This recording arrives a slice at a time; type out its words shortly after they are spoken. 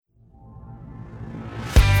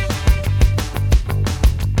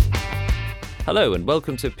Hello and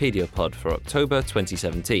welcome to Pediapod for October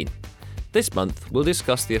 2017. This month, we'll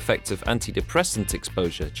discuss the effects of antidepressant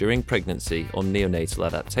exposure during pregnancy on neonatal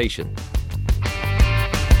adaptation.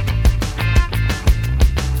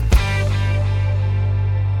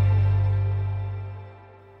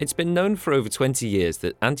 It's been known for over 20 years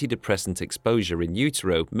that antidepressant exposure in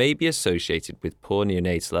utero may be associated with poor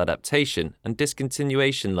neonatal adaptation and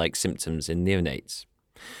discontinuation-like symptoms in neonates.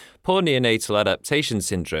 Poor neonatal adaptation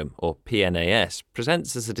syndrome, or PNAS,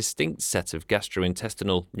 presents as a distinct set of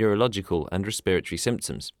gastrointestinal, neurological and respiratory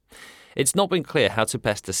symptoms. It's not been clear how to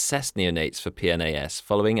best assess neonates for PNAS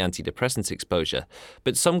following antidepressant exposure,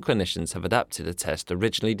 but some clinicians have adapted a test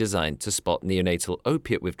originally designed to spot neonatal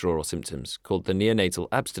opiate withdrawal symptoms called the Neonatal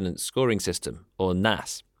Abstinence Scoring System, or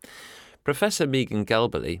NAS. Professor Megan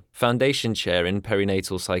Galbally, Foundation Chair in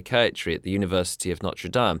Perinatal Psychiatry at the University of Notre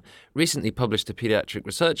Dame, recently published a pediatric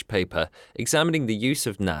research paper examining the use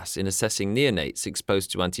of NAS in assessing neonates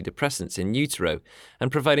exposed to antidepressants in utero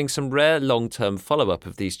and providing some rare long-term follow-up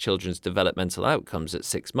of these children's developmental outcomes at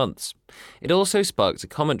 6 months. It also sparked a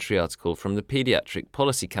commentary article from the Pediatric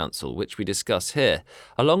Policy Council, which we discuss here,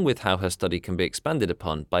 along with how her study can be expanded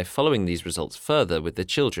upon by following these results further with the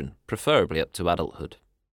children, preferably up to adulthood.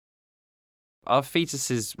 Are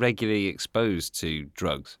fetuses regularly exposed to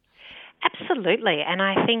drugs? Absolutely, and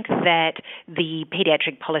I think that the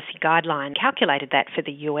Pediatric Policy Guideline calculated that for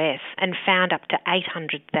the US and found up to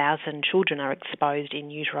 800,000 children are exposed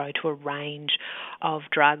in utero to a range of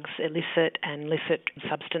drugs, illicit and licit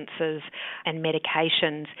substances and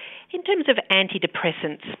medications. In terms of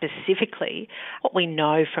antidepressants specifically, what we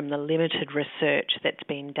know from the limited research that's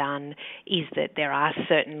been done is that there are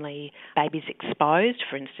certainly babies exposed.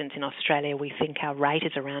 For instance, in Australia, we think our rate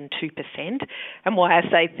is around 2%. And why I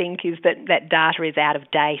say think is that data is out of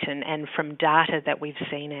date, and from data that we've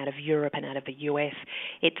seen out of Europe and out of the US,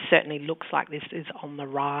 it certainly looks like this is on the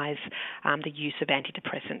rise, the use of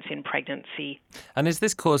antidepressants in pregnancy. And is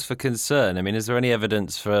this cause for concern? I mean, is there any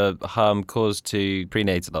evidence for harm caused to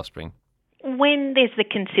prenatal offspring? When there's the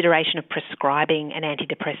consideration of prescribing an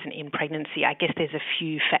antidepressant in pregnancy, I guess there's a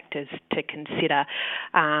few factors to consider.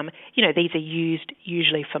 These are used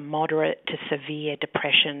usually for moderate to severe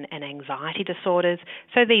depression and anxiety disorders.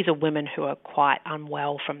 So these are women who are quite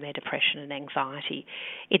unwell from their depression and anxiety.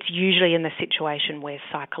 It's usually in the situation where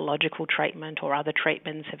psychological treatment or other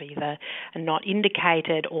treatments have either not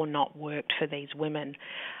indicated or not worked for these women.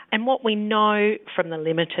 And what we know from the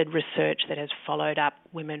limited research that has followed up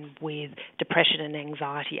women with depression and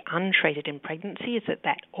anxiety untreated in pregnancy is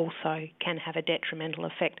that also can have a detrimental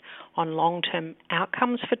effect on long-term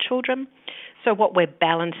outcomes for children. So what we're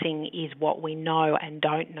balancing is what we know and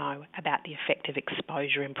don't know about the effect of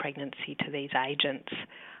exposure in pregnancy to these agents.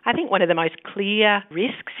 I think one of the most clear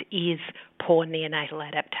risks is poor neonatal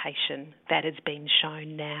adaptation. That has been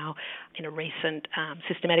shown now in a recent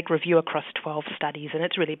systematic review across 12 studies, and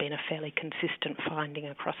it's really been a fairly consistent finding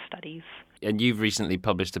across studies. And you've recently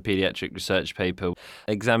published a pediatric research paper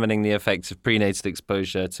examining the effects of prenatal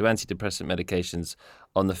exposure to antidepressant medications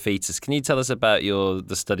on the fetus. Can you tell us about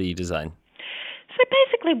the study design? So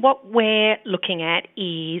basically what we're looking at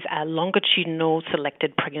is a longitudinal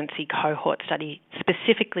selected pregnancy cohort study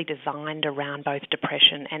specifically designed around both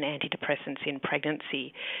depression and antidepressants in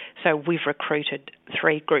pregnancy. So we've recruited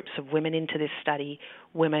 3 groups of women into this study: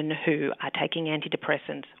 women who are taking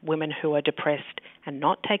antidepressants, women who are depressed and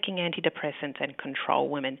not taking antidepressants, and control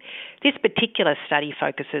women. This particular study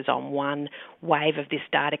focuses on one wave of this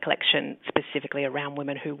data collection, specifically around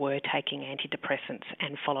women who were taking antidepressants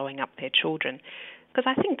and following up their children.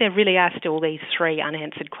 Because I think there really are still these 3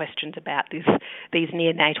 unanswered questions about these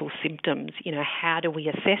neonatal symptoms. How do we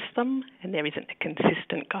assess them? And there isn't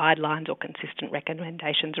consistent guidelines or consistent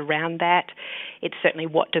recommendations around that. It's certainly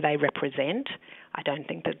what do they represent. I don't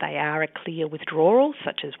think that they are a clear withdrawal,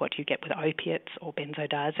 such as what you get with opiates or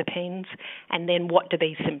benzodiazepines. And then what do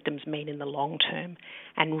these symptoms mean in the long term?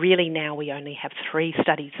 And really now we only have 3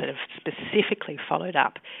 studies that have specifically followed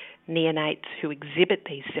up neonates who exhibit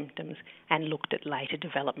these symptoms and looked at later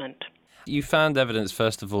development. You found evidence,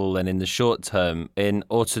 first of all, and in the short term, in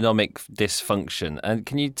autonomic dysfunction. And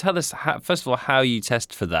can you tell us, first of all, how you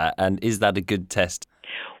test for that, and is that a good test?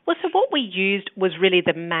 Well, so what we used was really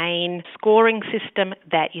the main scoring system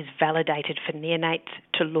that is validated for neonates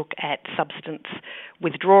to look at substance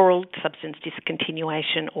withdrawal, substance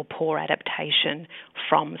discontinuation, or poor adaptation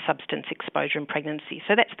from substance exposure in pregnancy.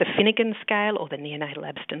 So that's the Finnegan scale, or the Neonatal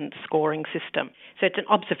Abstinence Scoring System. So it's an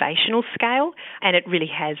observational scale, and it really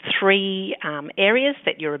has 3 areas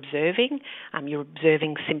that you're observing. You're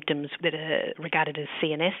observing symptoms that are regarded as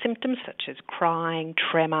CNS symptoms, such as crying,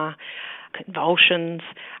 tremor, convulsions,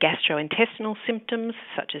 gastrointestinal symptoms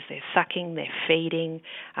such as their sucking, their feeding,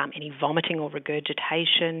 any vomiting or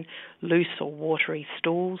regurgitation, loose or watery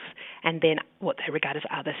stools, and then what they regard as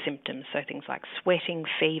other symptoms, so things like sweating,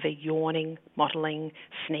 fever, yawning, mottling,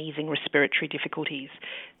 sneezing, respiratory difficulties.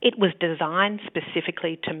 It was designed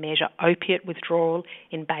specifically to measure opiate withdrawal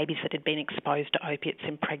in babies that had been exposed to opiates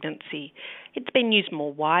in pregnancy. It's been used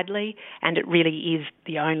more widely, and it really is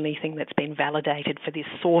the only thing that's been validated for this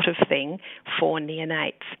sort of thing for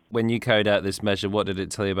neonates. When you carried out this measure, what did it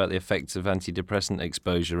tell you about the effects of antidepressant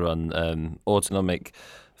exposure on autonomic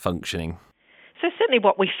functioning? So certainly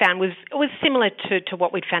what we found was similar to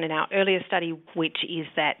what we'd found in our earlier study, which is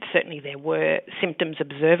that certainly there were symptoms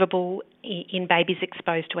observable in babies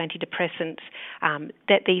exposed to antidepressants,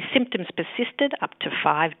 that these symptoms persisted up to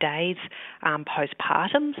 5 days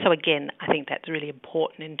postpartum. So again, I think that's really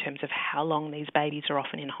important in terms of how long these babies are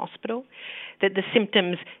often in hospital, that the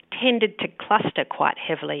symptoms tended to cluster quite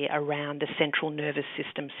heavily around the central nervous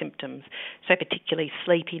system symptoms, so particularly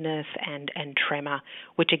sleepiness and tremor,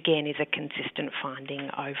 which again is a consistent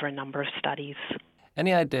finding over a number of studies.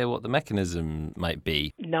 Any idea what the mechanism might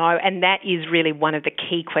be? No, and that is really one of the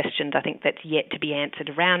key questions I think that's yet to be answered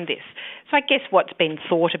around this. So I guess what's been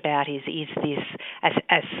thought about is this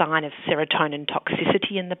a sign of serotonin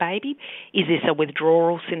toxicity in the baby? Is this a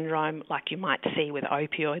withdrawal syndrome like you might see with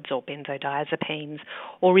opioids or benzodiazepines,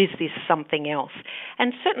 or is this something else?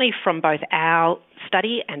 And certainly from both our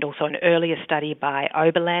study and also an earlier study by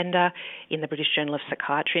Oberlander in the British Journal of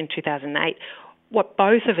Psychiatry in 2008, what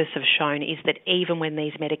both of us have shown is that even when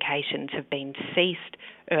these medications have been ceased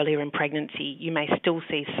earlier in pregnancy, you may still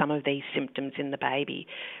see some of these symptoms in the baby.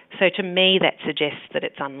 So to me, that suggests that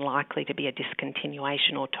it's unlikely to be a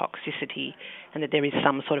discontinuation or toxicity and that there is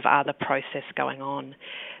some sort of other process going on.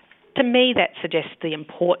 To me, that suggests the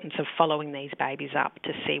importance of following these babies up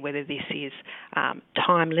to see whether this is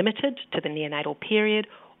time limited to the neonatal period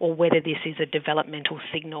or whether this is a developmental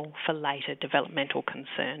signal for later developmental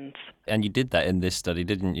concerns. And you did that in this study,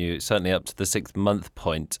 didn't you? Certainly up to the 6-month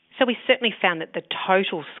point. So we certainly found that the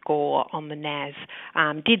total score on the NAS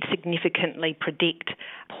did significantly predict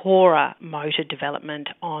poorer motor development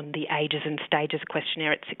on the Ages and Stages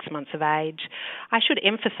questionnaire at 6 months of age. I should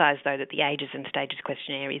emphasise, though, that the Ages and Stages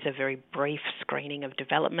questionnaire is a very brief screening of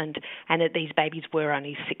development and that these babies were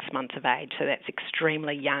only 6 months of age, so that's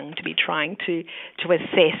extremely young to be trying to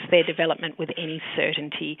assess their development with any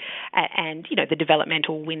certainty. And, you know, the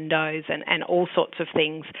developmental windows and all sorts of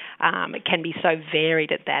things can be so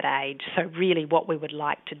varied at that age. So really what we would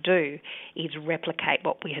like to do is replicate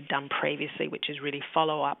what we had done previously, which is really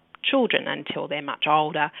follow up children until they're much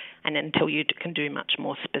older and until you can do much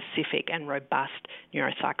more specific and robust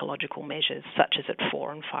neuropsychological measures, such as at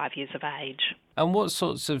 4 and 5 years of age. And what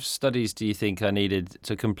sorts of studies do you think are needed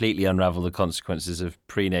to completely unravel the consequences of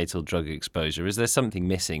prenatal drug exposure? Is there something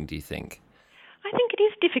missing, do you think? I think it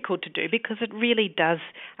is difficult to do because it really does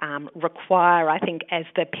require, I think, as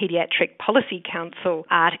the Pediatric Policy Council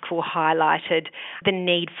article highlighted, the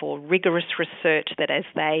need for rigorous research that, as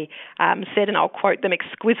they said, and I'll quote them,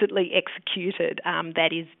 exquisitely executed, that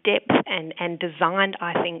is depth and designed,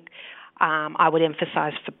 I think, I would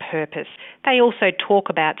emphasise for purpose. They also talk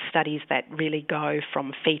about studies that really go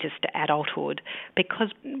from fetus to adulthood, because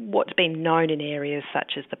what's been known in areas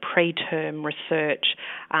such as the preterm research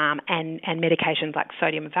and medications like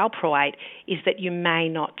sodium valproate is that you may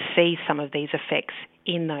not see some of these effects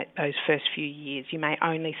in those first few years. You may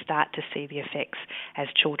only start to see the effects as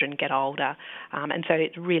children get older. And so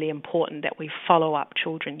it's really important that we follow up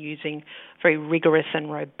children using very rigorous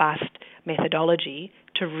and robust methodology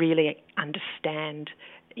to really understand,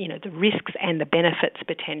 you know, the risks and the benefits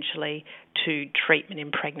potentially to treatment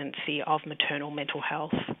in pregnancy of maternal mental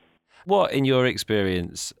health. What, in your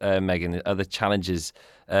experience, Megan, are the challenges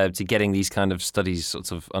to getting these kind of studies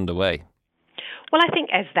sort of underway? Well, I think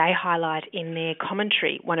as they highlight in their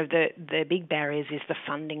commentary, one of the big barriers is the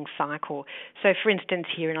funding cycle. So, for instance,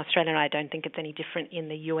 here in Australia, and I don't think it's any different in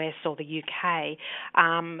the US or the UK,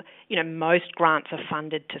 most grants are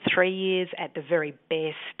funded to 3 years. At the very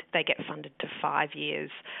best, they get funded to 5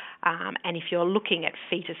 years. And if you're looking at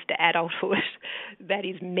fetus to adulthood, that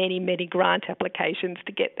is many, many grant applications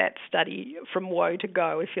to get that study from woe to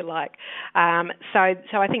go, if you like. So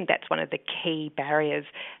I think that's one of the key barriers.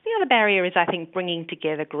 The other barrier is, I think, bringing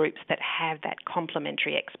together groups that have that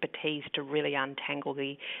complementary expertise to really untangle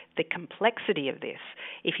the complexity of this.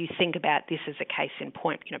 If you think about this as a case in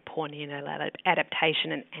point, poor neonatal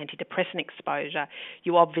adaptation and antidepressant exposure,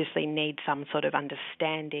 you obviously need some sort of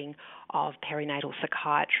understanding of perinatal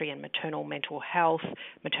psychiatry and maternal mental health,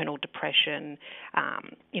 maternal depression,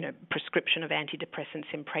 prescription of antidepressants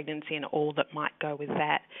in pregnancy and all that might go with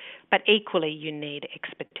that. But equally, you need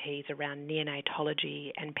expertise around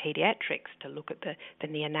neonatology and paediatrics to look at the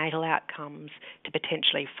neonatal outcomes, to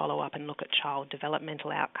potentially follow up and look at child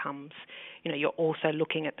developmental outcomes. You're also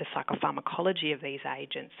looking at the psychopharmacology of these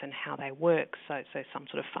agents and how they work, so some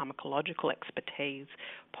sort of pharmacological expertise,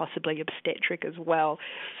 possibly obstetric as well.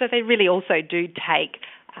 So they really also do take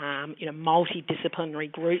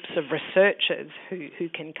multidisciplinary groups of researchers who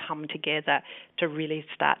can come together to really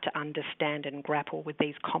start to understand and grapple with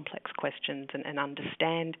these complex questions and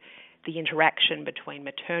understand the interaction between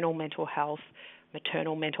maternal mental health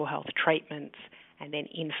treatments, and then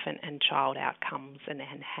infant and child outcomes and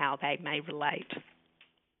how they may relate.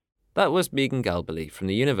 That was Megan Galbally from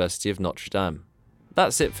the University of Notre Dame.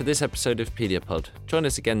 That's it for this episode of Pediapod. Join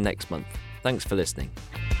us again next month. Thanks for listening.